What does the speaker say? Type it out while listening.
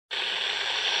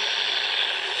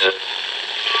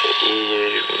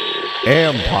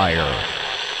Empire.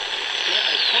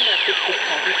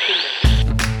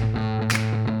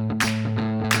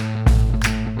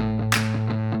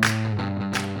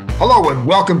 Hello and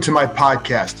welcome to my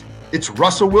podcast. It's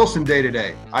Russell Wilson Day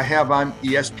today. I have on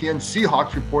ESPN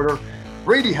Seahawks reporter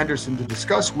Brady Henderson to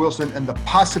discuss Wilson and the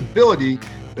possibility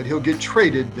that he'll get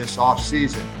traded this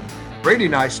offseason. Brady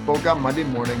and I spoke on Monday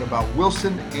morning about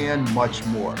Wilson and much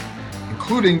more,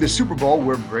 including the Super Bowl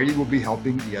where Brady will be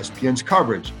helping ESPN's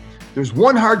coverage. There's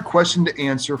one hard question to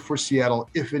answer for Seattle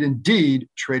if it indeed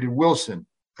traded Wilson,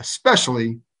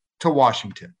 especially to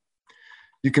Washington.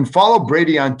 You can follow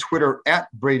Brady on Twitter at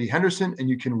Brady Henderson, and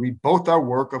you can read both our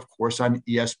work, of course, on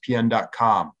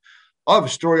ESPN.com. I'll have a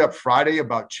story up Friday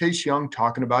about Chase Young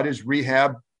talking about his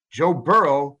rehab, Joe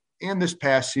Burrow, and this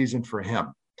past season for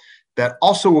him. That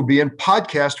also will be in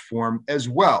podcast form as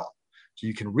well. So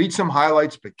you can read some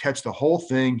highlights, but catch the whole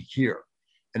thing here.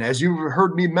 And as you've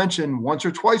heard me mention once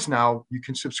or twice now, you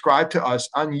can subscribe to us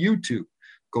on YouTube.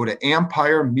 Go to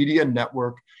Empire Media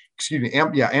Network.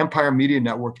 Empire Media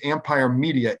Network, Empire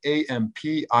Media,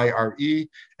 AMPIRE,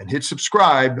 and hit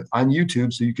subscribe on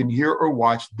YouTube so you can hear or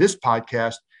watch this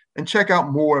podcast and check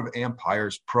out more of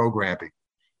Empire's programming.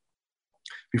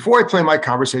 Before I play my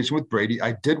conversation with Brady,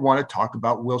 I did want to talk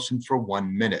about Wilson for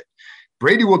 1 minute.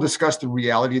 Brady will discuss the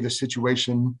reality of the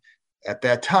situation at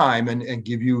that time and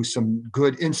give you some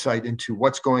good insight into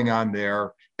what's going on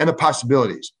there and the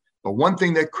possibilities. But one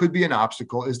thing that could be an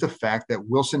obstacle is the fact that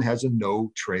Wilson has a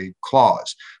no-trade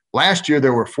clause. Last year,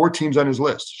 there were 4 teams on his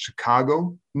list: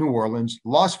 Chicago, New Orleans,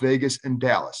 Las Vegas, and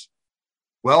Dallas.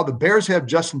 Well, the Bears have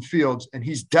Justin Fields, and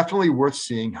he's definitely worth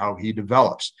seeing how he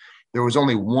develops. There was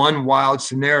only one wild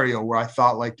scenario where I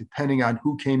thought, like, depending on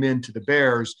who came into the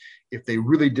Bears, if they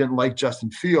really didn't like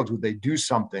Justin Fields, would they do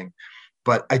something?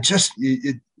 But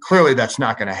clearly that's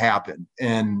not going to happen.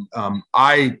 And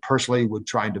I personally would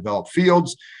try and develop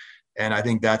Fields. And I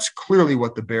think that's clearly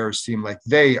what the Bears seem like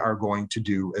they are going to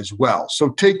do as well. So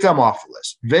take them off the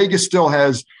list. Vegas still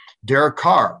has Derek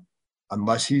Carr,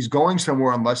 unless he's going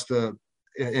somewhere,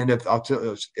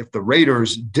 if the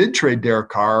Raiders did trade Derek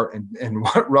Carr and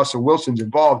Russell Wilson's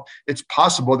involved, it's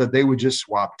possible that they would just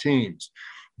swap teams.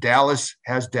 Dallas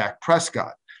has Dak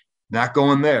Prescott, not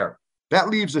going there. That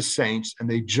leaves the Saints, and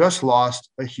they just lost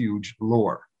a huge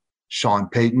lure, Sean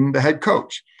Payton, the head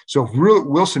coach. So if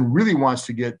Wilson really wants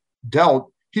to get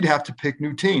dealt, he'd have to pick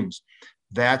new teams.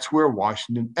 That's where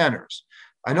Washington enters.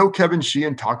 I know Kevin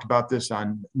Sheehan talked about this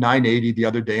on 980 the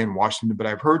other day in Washington, but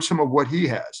I've heard some of what he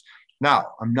has.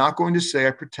 Now, I'm not going to say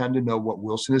I pretend to know what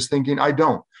Wilson is thinking. I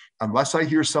don't. Unless I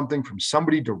hear something from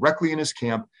somebody directly in his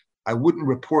camp, I wouldn't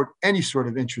report any sort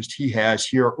of interest he has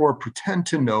here or pretend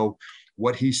to know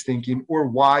what he's thinking or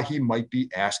why he might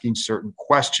be asking certain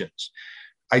questions.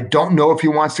 I don't know if he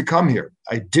wants to come here.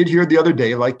 I did hear the other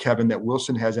day, like Kevin, that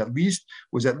Wilson was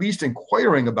at least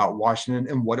inquiring about Washington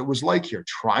and what it was like here,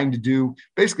 trying to do,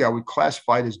 basically I would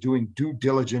classify it as doing due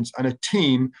diligence on a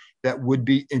team that would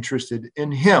be interested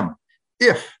in him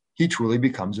if he truly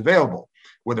becomes available,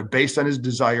 whether based on his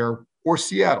desire or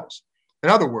Seattle's. In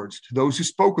other words, to those who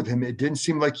spoke with him, it didn't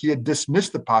seem like he had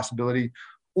dismissed the possibility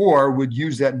or would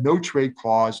use that no trade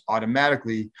clause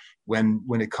automatically when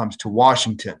it comes to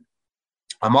Washington.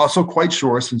 I'm also quite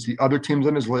sure, since the other teams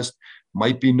on his list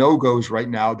might be no-goes right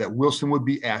now, that Wilson would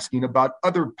be asking about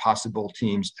other possible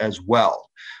teams as well.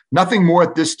 Nothing more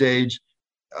at this stage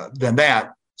than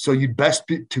that. So you'd best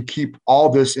to keep all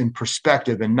this in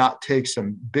perspective and not take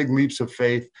some big leaps of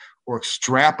faith or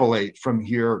extrapolate from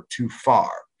here too far.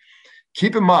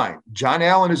 Keep in mind, John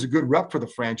Allen is a good rep for the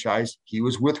franchise. He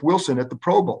was with Wilson at the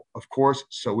Pro Bowl. Of course,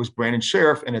 so was Brandon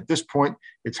Sheriff, and at this point,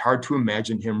 it's hard to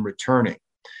imagine him returning.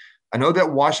 I know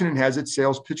that Washington has its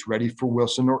sales pitch ready for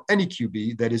Wilson or any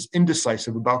QB that is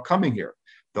indecisive about coming here.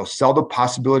 They'll sell the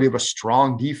possibility of a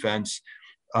strong defense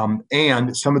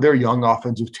and some of their young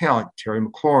offensive talent, Terry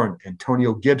McLaurin,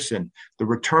 Antonio Gibson, the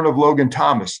return of Logan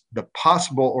Thomas, the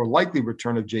possible or likely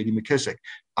return of J.D. McKissic.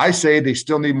 I say they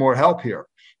still need more help here.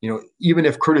 Even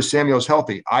if Curtis Samuel is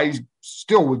healthy, I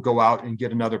still would go out and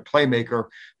get another playmaker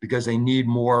because they need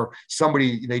more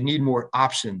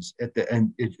options at the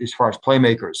end as far as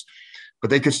playmakers.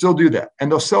 But they could still do that.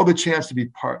 And they'll sell the chance to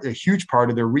be a huge part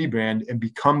of their rebrand and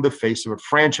become the face of a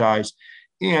franchise.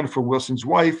 And for Wilson's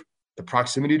wife, the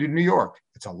proximity to New York,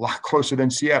 it's a lot closer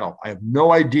than Seattle. I have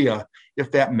no idea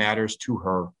if that matters to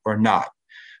her or not.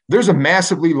 There's a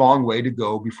massively long way to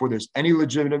go before there's any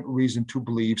legitimate reason to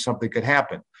believe something could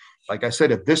happen. Like I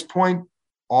said, at this point,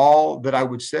 all that I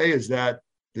would say is that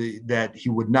he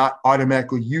would not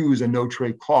automatically use a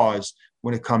no-trade clause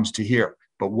when it comes to here.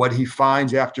 But what he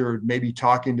finds after maybe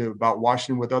talking about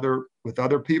Washington with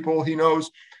other people he knows,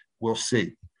 we'll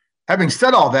see. Having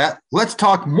said all that, let's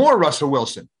talk more Russell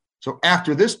Wilson. So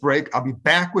after this break, I'll be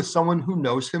back with someone who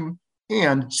knows him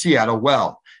and Seattle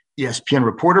well. ESPN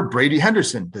reporter Brady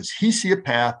Henderson. Does he see a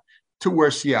path to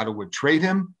where Seattle would trade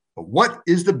him? But what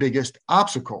is the biggest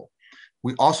obstacle?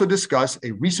 We also discuss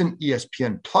a recent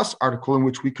ESPN Plus article in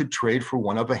which we could trade for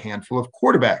one of a handful of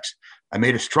quarterbacks. I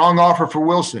made a strong offer for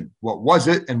Wilson. What was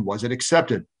it, and was it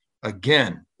accepted?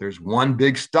 Again, there's one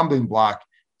big stumbling block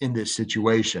in this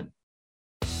situation.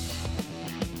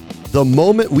 The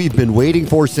moment we've been waiting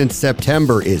for since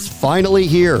September is finally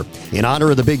here. In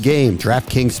honor of the big game,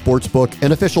 DraftKings Sportsbook,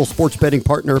 an official sports betting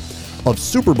partner of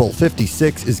Super Bowl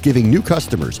 56, is giving new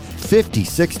customers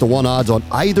 56-1 odds on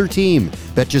either team.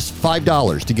 Bet just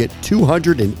 $5 to get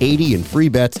 $280 in free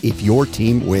bets if your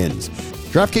team wins.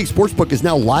 DraftKings Sportsbook is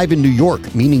now live in New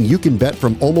York, meaning you can bet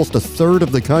from almost a third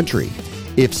of the country.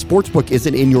 If Sportsbook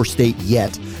isn't in your state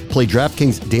yet, play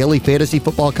DraftKings Daily Fantasy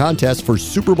Football Contest for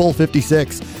Super Bowl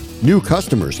 56. New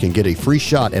customers can get a free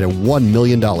shot at a $1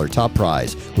 million top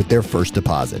prize with their first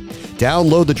deposit.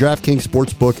 Download the DraftKings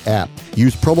Sportsbook app.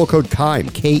 Use promo code KEIM,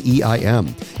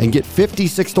 K-E-I-M, and get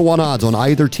 56-1 odds on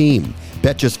either team.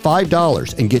 Bet just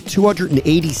 $5 and get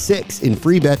 $286 in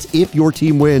free bets if your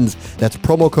team wins. That's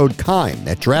promo code KEIM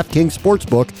at DraftKings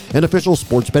Sportsbook, an official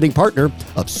sports betting partner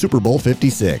of Super Bowl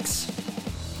 56.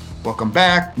 Welcome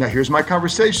back. Now here's my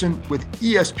conversation with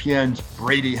ESPN's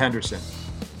Brady Henderson.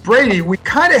 Brady, we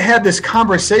kind of had this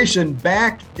conversation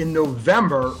back in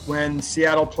November when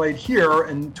Seattle played here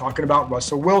and talking about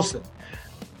Russell Wilson.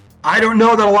 I don't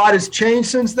know that a lot has changed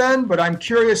since then, but I'm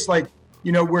curious,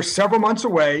 we're several months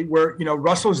away where,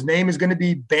 Russell's name is going to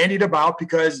be bandied about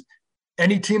because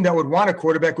any team that would want a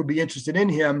quarterback would be interested in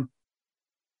him.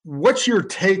 What's your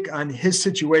take on his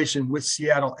situation with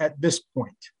Seattle at this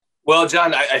point? Well,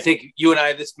 John, I think you and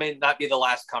I, this may not be the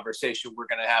last conversation we're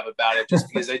going to have about it, just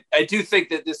because I do think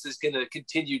that this is going to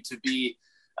continue to be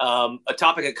a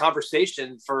topic of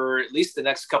conversation for at least the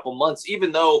next couple months,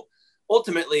 even though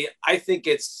ultimately I think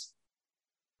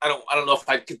I don't know if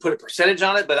I could put a percentage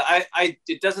on it, but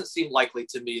it doesn't seem likely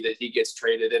to me that he gets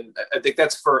traded. And I think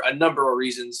that's for a number of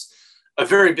reasons. A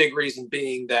very big reason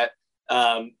being that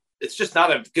it's just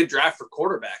not a good draft for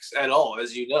quarterbacks at all,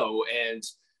 as you know. And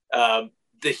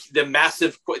the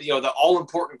massive, the all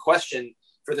important question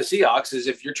for the Seahawks is,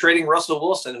 if you're trading Russell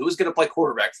Wilson, who's going to play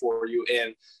quarterback for you?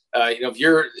 And, if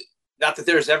you're not that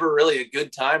there's ever really a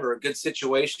good time or a good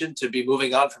situation to be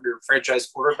moving on from your franchise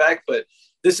quarterback, but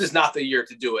this is not the year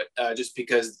to do it, just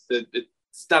because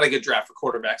it's not a good draft for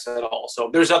quarterbacks at all. So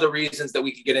there's other reasons that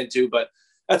we could get into, but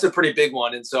that's a pretty big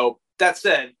one. And so that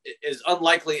said, as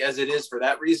unlikely as it is for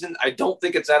that reason, I don't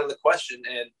think it's out of the question.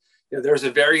 And there was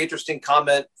a very interesting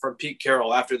comment from Pete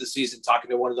Carroll after the season, talking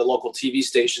to one of the local TV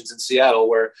stations in Seattle,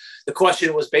 where the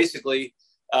question was basically,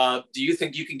 do you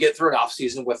think you can get through an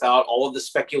offseason without all of the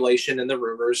speculation and the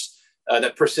rumors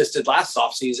that persisted last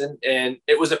offseason? And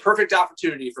it was a perfect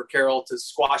opportunity for Carroll to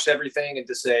squash everything and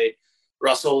to say,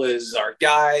 Russell is our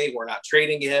guy, we're not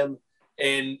trading him.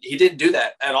 And he didn't do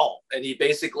that at all. And he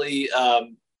basically,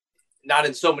 not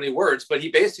in so many words, but he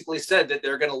basically said that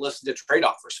they're going to listen to trade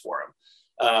offers for him.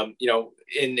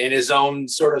 In his own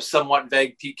sort of somewhat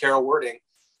vague Pete Carroll wording.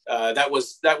 That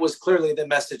was clearly the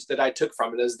message that I took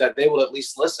from it, is that they will at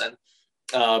least listen,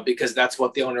 because that's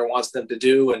what the owner wants them to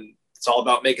do. And it's all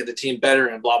about making the team better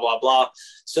and blah, blah, blah.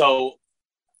 So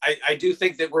I do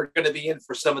think that we're going to be in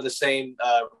for some of the same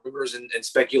rumors and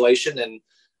speculation. And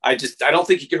I don't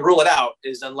think you can rule it out,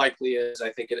 as unlikely as I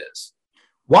think it is.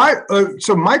 Why?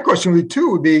 So my question would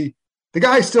be, the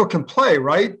guy still can play,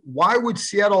 right? Why would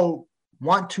Seattle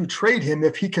want to trade him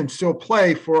if he can still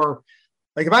play for,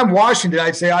 if I'm Washington,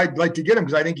 I'd say I'd like to get him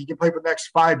because I think he can play for the next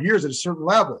 5 years at a certain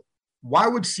level. Why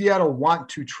would Seattle want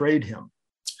to trade him?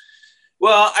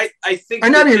 Well, I think,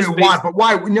 not even want, but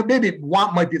why? Maybe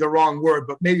want might be the wrong word,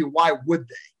 but maybe why would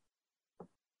they?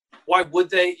 Why would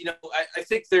they? I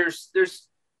think there's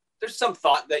some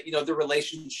thought that, the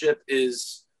relationship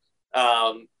is,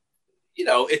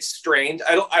 it's strained.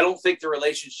 I don't think the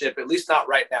relationship, at least not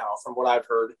right now, from what I've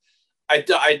heard, I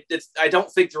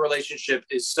don't think the relationship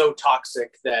is so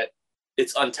toxic that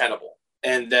it's untenable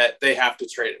and that they have to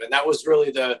trade him. And that was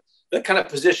really the kind of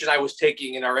position I was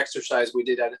taking in our exercise we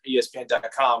did at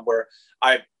ESPN.com, where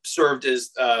I served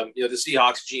as, the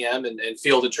Seahawks GM and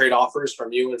fielded trade offers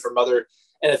from you and from other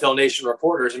NFL Nation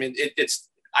reporters. I mean,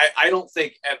 I don't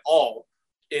think at all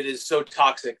it is so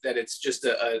toxic that it's just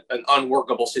an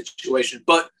unworkable situation.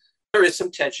 But there is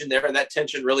some tension there, and that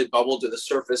tension really bubbled to the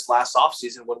surface last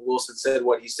offseason when Wilson said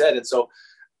what he said. And so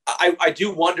I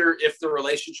do wonder if the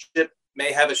relationship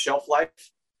may have a shelf life.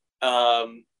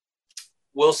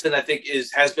 Wilson, I think,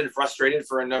 has been frustrated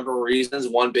for a number of reasons.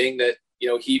 One being that,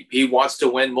 he wants to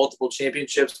win multiple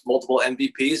championships, multiple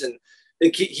MVPs, and I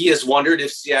think he has wondered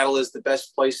if Seattle is the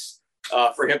best place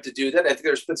for him to do that. I think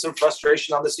there's been some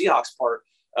frustration on the Seahawks part,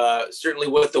 certainly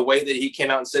with the way that he came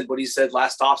out and said what he said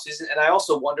last offseason. And I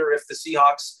also wonder if the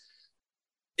Seahawks,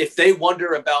 if they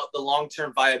wonder about the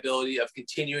long-term viability of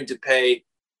continuing to pay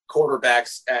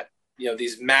quarterbacks at,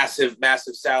 these massive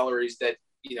salaries that,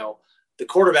 the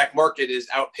quarterback market is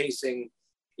outpacing,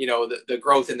 the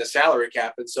growth in the salary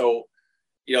cap. And so,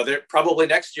 they're probably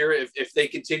next year, if they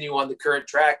continue on the current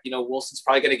track, Wilson's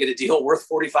probably going to get a deal worth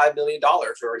 $45 million,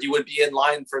 or he would be in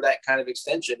line for that kind of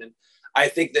extension. And I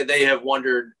think that they have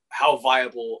wondered how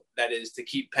viable that is to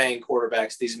keep paying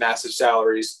quarterbacks these massive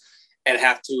salaries and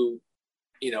have to,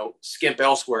 skimp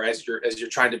elsewhere as you're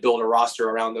trying to build a roster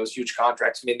around those huge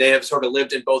contracts. I mean, they have sort of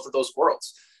lived in both of those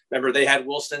worlds. Remember, they had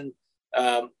Wilson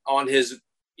on his,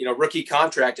 rookie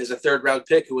contract as a 3rd round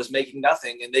pick who was making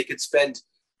nothing, and they could spend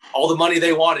all the money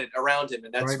they wanted around him.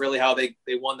 And that's really how they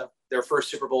won their first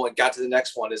Super Bowl and got to the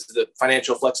next one, is the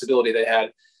financial flexibility they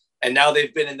had. And now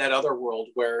they've been in that other world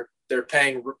where they're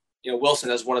paying,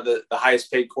 Wilson as one of the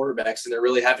highest paid quarterbacks, and they're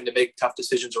really having to make tough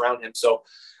decisions around him. So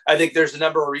I think there's a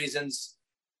number of reasons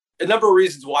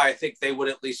why I think they would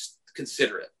at least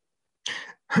consider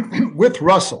it. With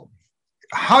Russell,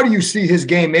 how do you see his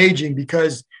game aging?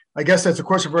 Because I guess that's a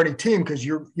question for any team, because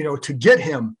to get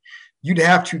him, you'd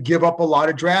have to give up a lot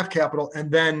of draft capital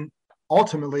and then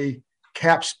ultimately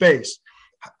cap space.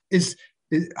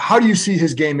 How do you see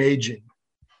his game aging?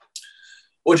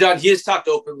 Well, John, he has talked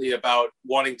openly about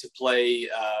wanting to play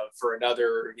for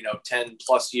another, 10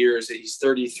 plus years. He's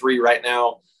 33 right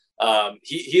now.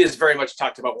 He has very much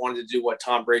talked about wanting to do what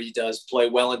Tom Brady does, play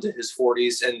well into his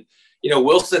 40s. And,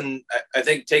 Wilson, I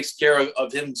think, takes care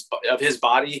of his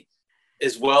body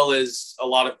as well as a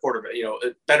lot of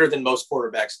quarterbacks, better than most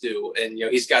quarterbacks do. And,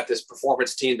 he's got this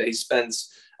performance team that he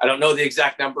spends. I don't know the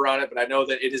exact number on it, but I know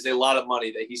that it is a lot of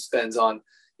money that he spends on,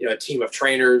 a team of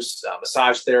trainers,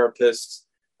 massage therapists,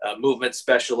 movement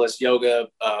specialists, yoga,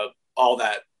 all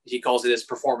that. He calls it his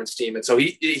performance team. And so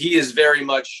he is very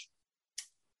much,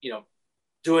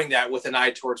 doing that with an eye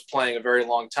towards playing a very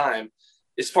long time.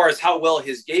 As far as how well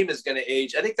his game is going to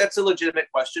age, I think that's a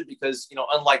legitimate question because,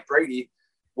 unlike Brady,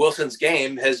 Wilson's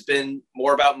game has been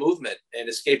more about movement and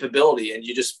escapability. And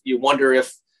you wonder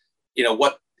if,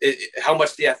 how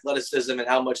much the athleticism and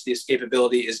how much the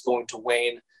escapability is going to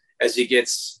wane as he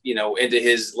gets, into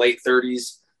his late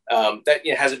 30s. That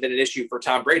hasn't been an issue for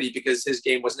Tom Brady because his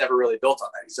game was never really built on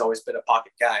that. He's always been a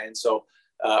pocket guy. And so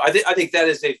I think that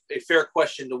is a fair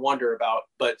question to wonder about,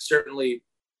 but certainly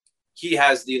he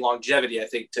has the longevity, I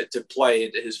think, to play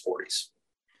into his 40s.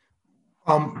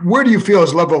 Where do you feel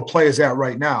his level of play is at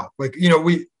right now? Like,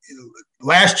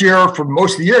 last year for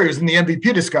most of the year, he was in the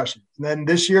MVP discussion. And then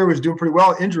this year he was doing pretty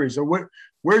well, injuries. So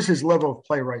where's his level of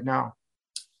play right now?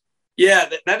 Yeah,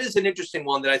 that is an interesting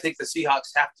one that I think the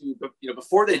Seahawks have to,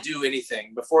 before they do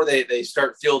anything, before they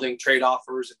start fielding trade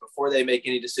offers and before they make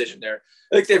any decision there,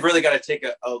 I think they've really got to take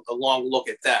a long look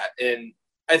at that. And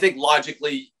I think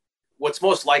logically, what's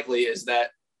most likely is that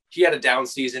he had a down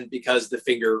season because the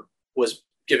finger was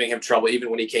giving him trouble even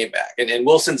when he came back. And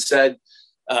Wilson said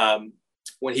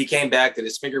when he came back that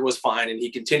his finger was fine and he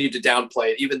continued to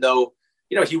downplay it, even though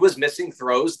he was missing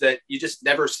throws that you just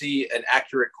never see an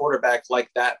accurate quarterback like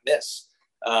that miss.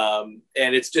 And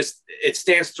it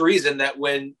stands to reason that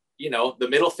when, the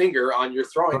middle finger on your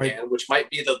throwing hand, which might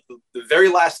be the very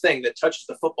last thing that touches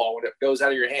the football when it goes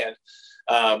out of your hand,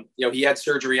 he had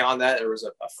surgery on that. There was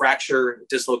a fracture,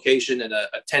 dislocation, and a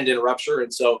tendon rupture.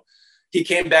 And so he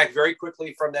came back very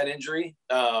quickly from that injury.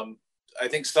 I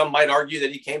think some might argue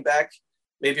that he came back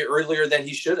maybe earlier than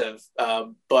he should have.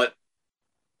 But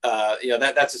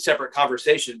that's a separate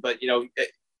conversation, but,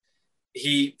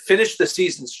 he finished the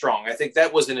season strong. I think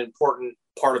that was an important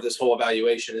part of this whole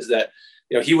evaluation is that,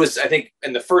 he was, I think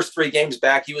in the first 3 games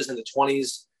back, he was in the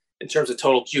 20s in terms of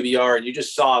total QBR, and you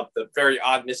just saw the very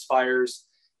odd misfires.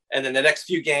 And then the next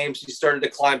few games, he started to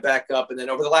climb back up. And then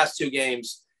over the last 2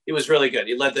 games, he was really good.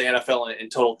 He led the NFL in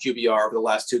total QBR over the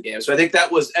last 2 games. So I think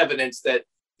that was evidence that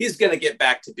he's going to get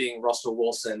back to being Russell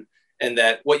Wilson, and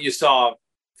that what you saw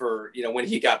for, when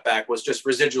he got back was just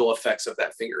residual effects of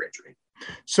that finger injury.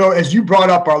 So as you brought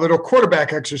up our little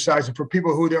quarterback exercise, and for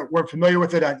people who weren't familiar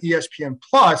with it on ESPN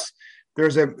Plus,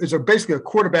 there's basically a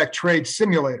quarterback trade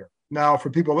simulator. Now, for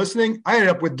people listening, I ended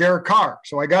up with Derek Carr.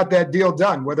 So I got that deal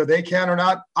done. Whether they can or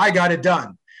not, I got it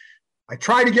done. I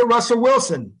tried to get Russell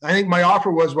Wilson. I think my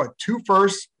offer was 2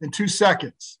 firsts and 2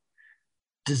 seconds.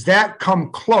 does that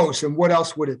come close? And what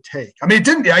else would it take? I mean, it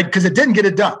didn't, because it didn't get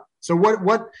it done. So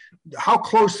how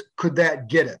close could that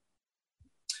get it?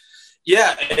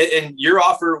 Yeah. And your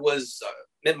offer was,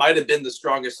 it might've been the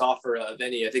strongest offer of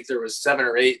any. I think there was 7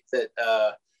 or 8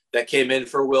 that came in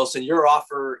for Wilson. Your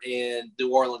offer and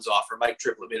New Orleans offer, Mike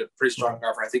Triplett made a pretty strong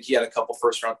offer. I think he had a couple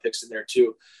first-round picks in there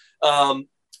too. And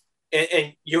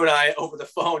you and I over the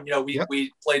phone,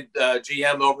 we played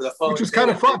GM over the phone. Which was kind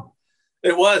of fun.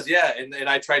 It was, yeah. And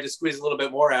I tried to squeeze a little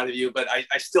bit more out of you, but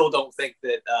I still don't think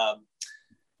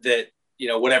that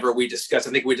whatever we discussed,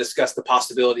 I think we discussed the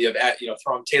possibility of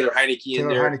throwing Taylor Heinicke in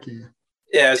there.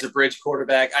 As a bridge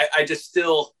quarterback. I just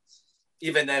still,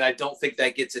 even then, I don't think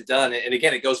that gets it done. And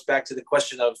again, it goes back to the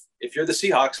question of, if you're the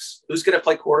Seahawks, who's going to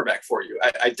play quarterback for you?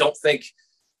 I don't think,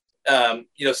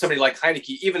 somebody like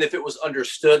Heinicke, even if it was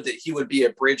understood that he would be a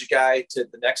bridge guy to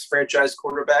the next franchise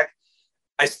quarterback,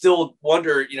 I still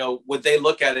wonder, would they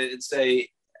look at it and say,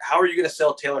 how are you going to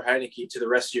sell Taylor Heinicke to the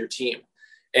rest of your team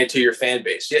and to your fan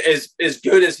base? As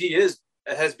good as he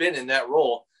has been in that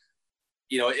role,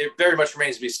 it very much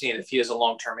remains to be seen if he is a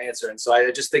long-term answer. And so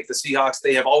I just think the Seahawks,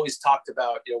 they have always talked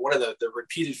about, one of the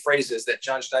repeated phrases that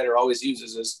John Schneider always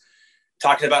uses is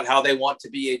talking about how they want to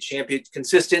be a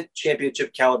consistent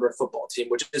championship caliber football team,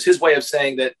 which is his way of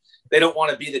saying that they don't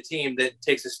want to be the team that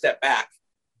takes a step back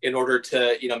in order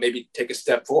to, maybe take 2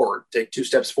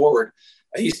 steps forward.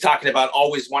 He's talking about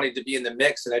always wanting to be in the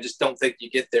mix. And I just don't think you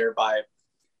get there by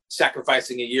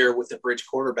sacrificing a year with a bridge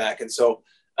quarterback. And so,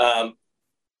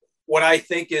 what I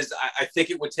think is, I think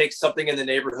it would take something in the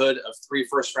neighborhood of 3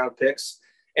 first-round picks,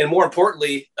 and more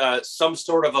importantly, some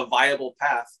sort of a viable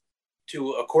path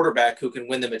to a quarterback who can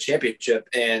win them a championship.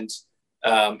 And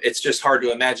it's just hard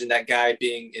to imagine that guy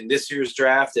being in this year's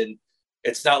draft. And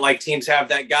it's not like teams have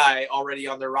that guy already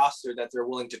on their roster that they're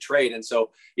willing to trade. And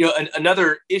so,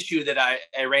 another issue that I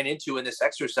ran into in this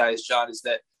exercise, John, is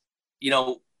that,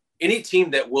 any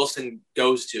team that Wilson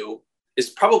goes to is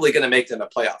probably going to make them a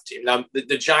playoff team. Now,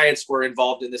 the Giants were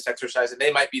involved in this exercise, and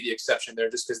they might be the exception there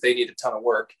just because they need a ton of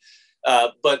work.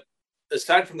 But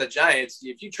aside from the Giants,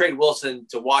 if you trade Wilson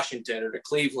to Washington or to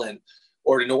Cleveland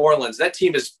or to New Orleans, that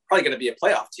team is probably going to be a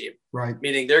playoff team. Right.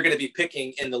 Meaning they're going to be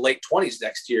picking in the late 20s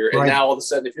next year. And right. Now all of a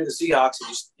sudden, if you're the Seahawks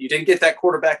and you didn't get that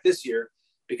quarterback this year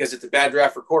because it's a bad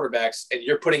draft for quarterbacks, and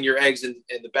you're putting your eggs in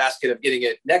the basket of getting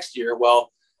it next year,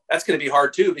 well, that's going to be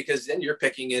hard too, because then you're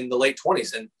picking in the late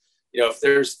 20s. And if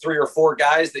there's 3 or 4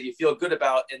 guys that you feel good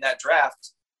about in that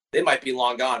draft, they might be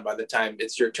long gone by the time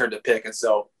it's your turn to pick. And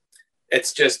so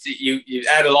it's just, you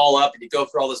add it all up and you go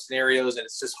through all the scenarios, and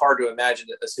it's just hard to imagine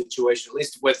a situation, at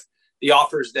least with the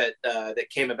offers that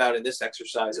came about in this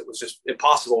exercise. It was just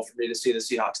impossible for me to see the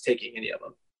Seahawks taking any of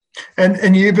them.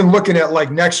 And you even looking at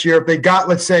like next year, if they got,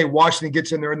 let's say Washington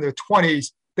gets in there in their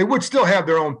 20s, they would still have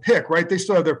their own pick, right? They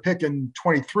still have their pick in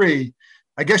 23.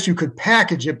 I guess you could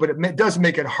package it, but it does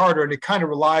make it harder. And it kind of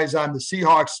relies on the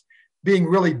Seahawks being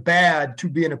really bad to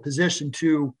be in a position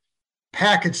to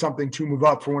package something to move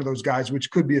up for one of those guys, which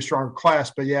could be a stronger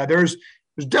class. But yeah, there's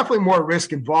definitely more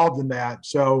risk involved in that.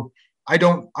 So I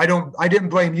didn't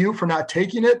blame you for not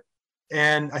taking it.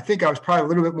 And I think I was probably a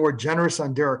little bit more generous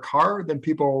on Derek Carr than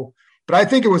people, but I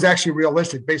think it was actually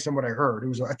realistic based on what I heard. It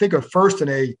was, I think, a first and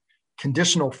a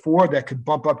conditional 4 that could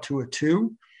bump up to a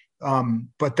 2.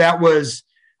 But that was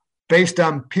based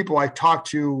on people I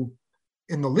talked to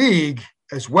in the league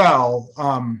as well.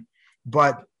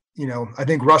 But, I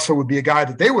think Russell would be a guy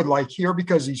that they would like here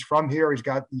because he's from here.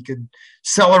 He could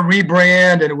sell a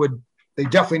rebrand, and they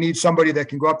definitely need somebody that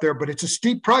can go up there, but it's a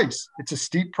steep price. It's a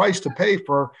steep price to pay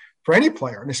for any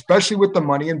player, and especially with the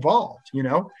money involved,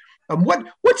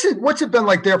 what's it been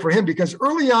like there for him? Because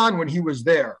early on when he was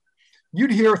there,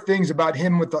 you'd hear things about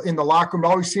him in the locker room.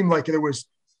 It always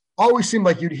seemed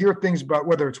like you'd hear things about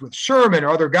whether it's with Sherman or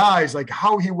other guys, like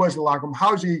how he was in the locker room.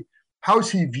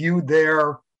 How's he viewed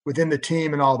there within the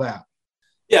team and all that?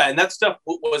 Yeah, and that stuff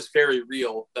was very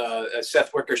real.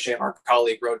 Seth Wickersham, our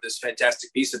colleague, wrote this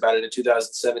fantastic piece about it in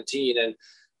 2017. And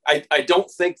I don't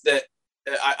think that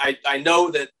I know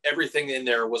that everything in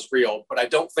there was real, but I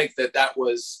don't think that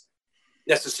was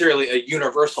necessarily a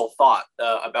universal thought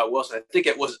about Wilson. I think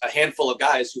it was a handful of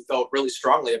guys who felt really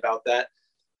strongly about that.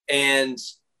 And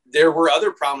there were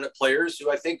other prominent players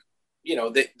who I think,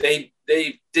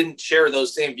 they didn't share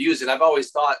those same views. And I've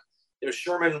always thought,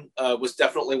 Sherman was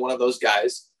definitely one of those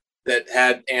guys that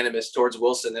had animus towards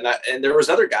Wilson. And there was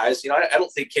other guys, I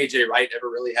don't think KJ Wright ever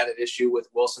really had an issue with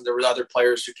Wilson. There were other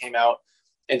players who came out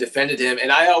and defended him.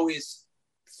 And I always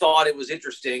thought it was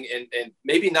interesting and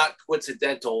maybe not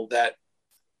coincidental that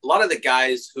a lot of the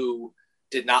guys who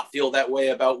did not feel that way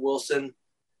about Wilson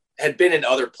had been in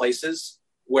other places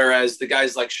Whereas the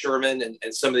guys like Sherman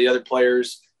and some of the other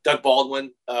players, Doug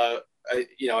Baldwin,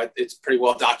 it's pretty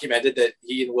well documented that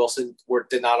he and Wilson weren't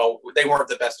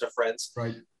the best of friends.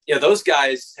 Right. Those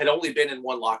guys had only been in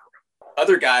one locker room.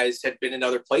 Other guys had been in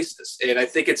other places. And I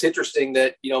think it's interesting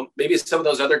that, maybe some of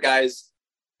those other guys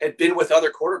had been with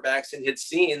other quarterbacks and had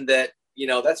seen that,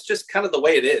 that's just kind of the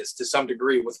way it is to some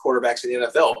degree with quarterbacks in the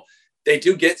NFL. They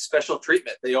do get special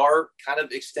treatment. They are kind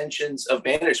of extensions of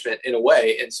management in a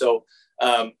way. And so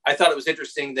I thought it was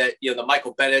interesting that, the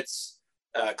Michael Bennett's,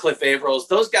 Cliff Avrils,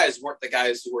 those guys weren't the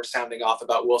guys who were sounding off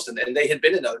about Wilson, and they had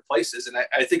been in other places. And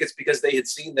I think it's because they had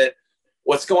seen that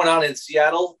what's going on in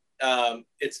Seattle,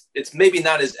 it's maybe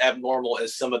not as abnormal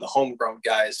as some of the homegrown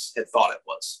guys had thought it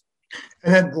was.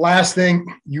 And then last thing,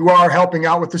 you are helping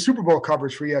out with the Super Bowl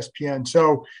coverage for ESPN.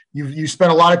 So you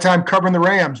spent a lot of time covering the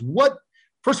Rams.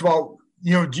 First of all,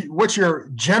 what's your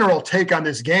general take on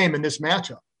this game and this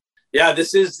matchup? Yeah,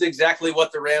 this is exactly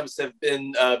what the Rams have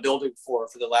been building for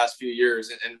the last few years,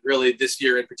 and really this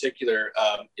year in particular.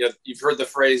 You've heard the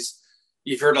phrase,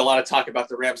 you've heard a lot of talk about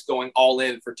the Rams going all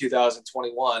in for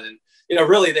 2021, and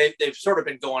really they've sort of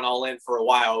been going all in for a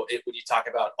while. When you talk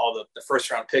about all the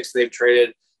first round picks they've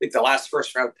traded, I think the last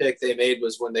first round pick they made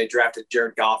was when they drafted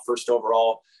Jared Goff first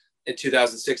overall in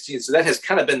 2016. So that has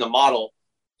kind of been the model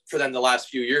for them the last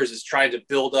few years, is trying to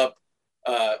build a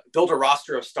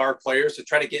roster of star players to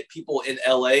try to get people in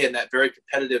LA, in that very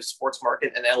competitive sports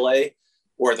market in LA,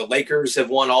 where the Lakers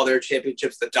have won all their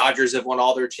championships. The Dodgers have won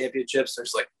all their championships.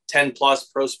 There's like 10 plus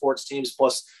pro sports teams,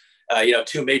 plus,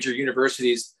 2 major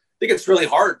universities. I think it's really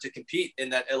hard to compete in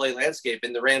that LA landscape.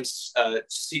 And the Rams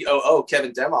COO,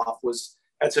 Kevin Demoff,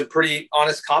 had some pretty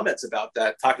honest comments about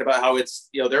that, talking about how it's,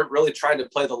 they're really trying to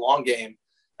play the long game,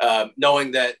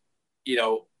 knowing that,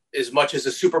 as much as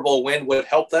a Super Bowl win would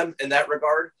help them in that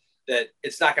regard, that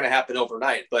it's not going to happen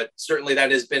overnight. But certainly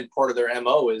that has been part of their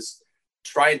MO, is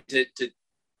trying to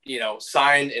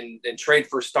sign and trade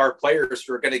for star players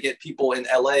who are going to get people in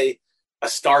LA, a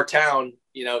star town,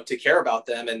 to care about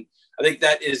them. And I think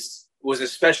that was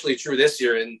especially true this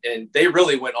year. And they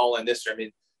really went all in this year. I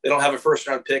mean, they don't have a first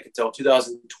round pick until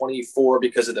 2024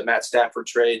 because of the Matt Stafford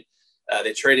trade.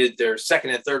 They traded their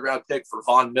second and third round pick for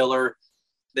Von Miller.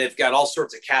 They've got all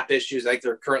sorts of cap issues. I think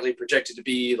they're currently projected to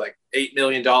be like $8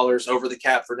 million over the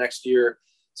cap for next year.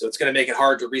 So it's going to make it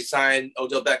hard to re-sign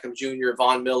Odell Beckham Jr.,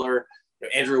 Von Miller,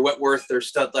 Andrew Whitworth, their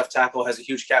stud left tackle, has a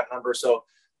huge cap number. So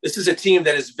this is a team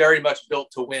that is very much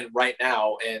built to win right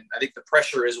now. And I think the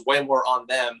pressure is way more on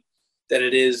them than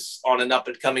it is on an up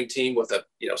and coming team with a,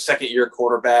 second year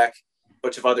quarterback, a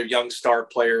bunch of other young star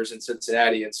players in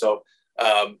Cincinnati. And so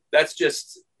that's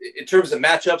just, in terms of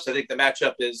matchups, I think the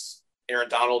matchup is Aaron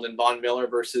Donald and Von Miller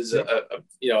versus an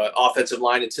offensive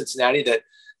line in Cincinnati that,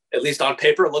 at least on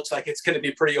paper, looks like it's going to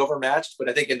be pretty overmatched. But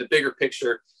I think in the bigger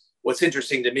picture, what's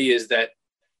interesting to me is that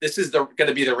this is going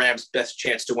to be the Rams' best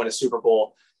chance to win a Super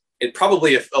Bowl in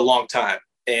probably a long time.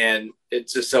 And it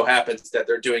just so happens that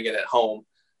they're doing it at home.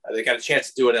 They got a chance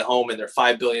to do it at home in their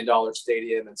 $5 billion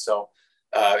stadium. And so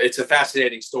it's a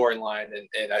fascinating storyline.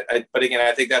 But again,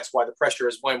 I think that's why the pressure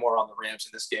is way more on the Rams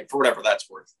in this game, for whatever that's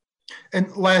worth.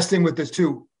 And last thing with this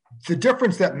too, the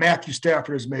difference that Matthew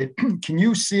Stafford has made, can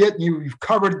you see it? You've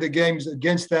covered the games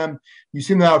against them. You've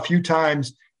seen them now a few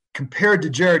times. Compared to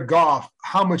Jared Goff,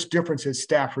 how much difference has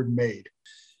Stafford made?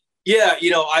 Yeah,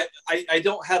 I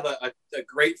don't have a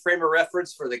great frame of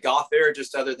reference for the Goff era,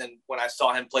 just other than when I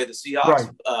saw him play the Seahawks.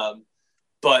 Right.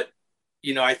 But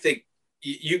I think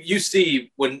you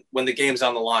see when the game's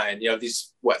on the line,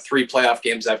 these 3 playoff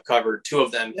games I've covered, 2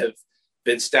 of them have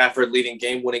been Stafford leading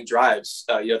game-winning drives.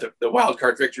 The wild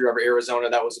card victory over Arizona,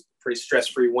 that was a pretty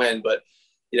stress-free win. But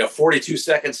 42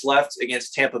 seconds left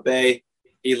against Tampa Bay,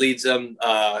 he leads them.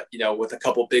 With a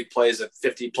couple big plays, a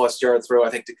 50-plus yard throw, I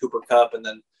think, to Cooper Kupp, and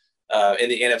then in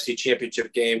the NFC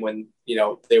Championship game when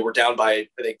they were down by,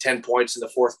 I think, 10 points in the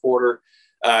fourth quarter.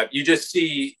 You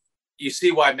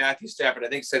see why Matthew Stafford, I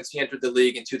think, since he entered the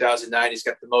league in 2009, he's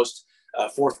got the most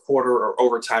fourth quarter or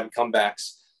overtime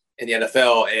comebacks in the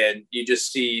NFL. And you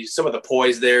just see some of the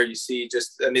poise there. You see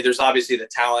there's obviously the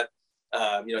talent,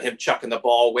 him chucking the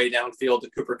ball way downfield to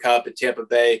Cooper Kupp at Tampa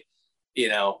Bay.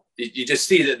 You just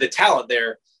see the talent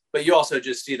there, but you also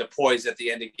just see the poise at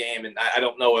the end of the game. And I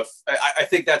don't know if I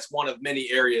think that's one of many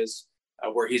areas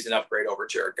where he's an upgrade over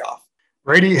Jared Goff.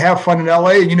 Brady, have fun in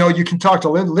LA. You can talk to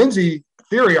Lindsay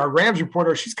Theory, our Rams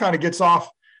reporter. She's kind of gets off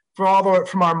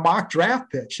from our mock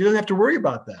draft pick. She doesn't have to worry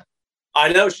about that.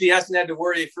 I know she hasn't had to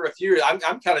worry for a few years.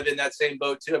 I'm kind of in that same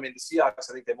boat too. I mean, the Seahawks,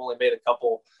 I think they've only made a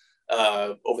couple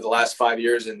over the last 5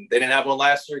 years, and they didn't have one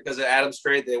last year because of Adams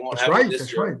trade. They won't have one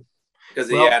this year because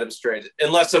of the Adams trade.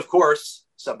 Unless, of course,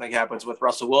 something happens with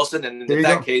Russell Wilson. And in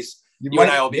that case, you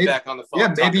and I will be back on the phone.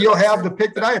 Yeah, maybe you'll have the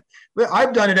pick that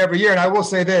I've done it every year. And I will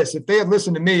say this, if they had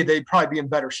listened to me, they'd probably be in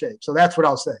better shape. So that's what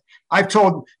I'll say.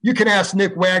 You can ask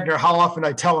Nick Wagner how often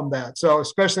I tell him that. So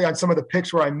especially on some of the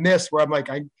picks where I miss, where I'm like,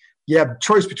 you have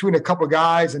choice between a couple of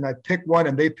guys and I pick one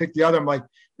and they pick the other. I'm like,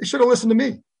 they should have listened to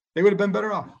me. They would have been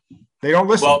better off. They don't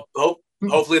listen. Well,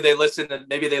 hopefully they listen, and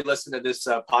maybe they listen to this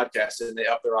podcast and they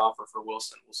up their offer for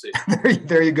Wilson. We'll see.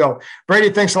 There you go. Brady,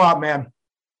 thanks a lot, man.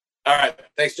 All right.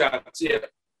 Thanks, John. See you.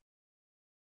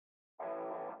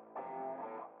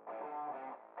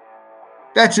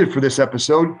 That's it for this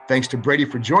episode. Thanks to Brady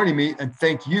for joining me, and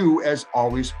thank you, as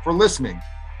always, for listening.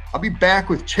 I'll be back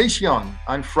with Chase Young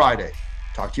on Friday.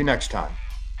 Talk to you next time.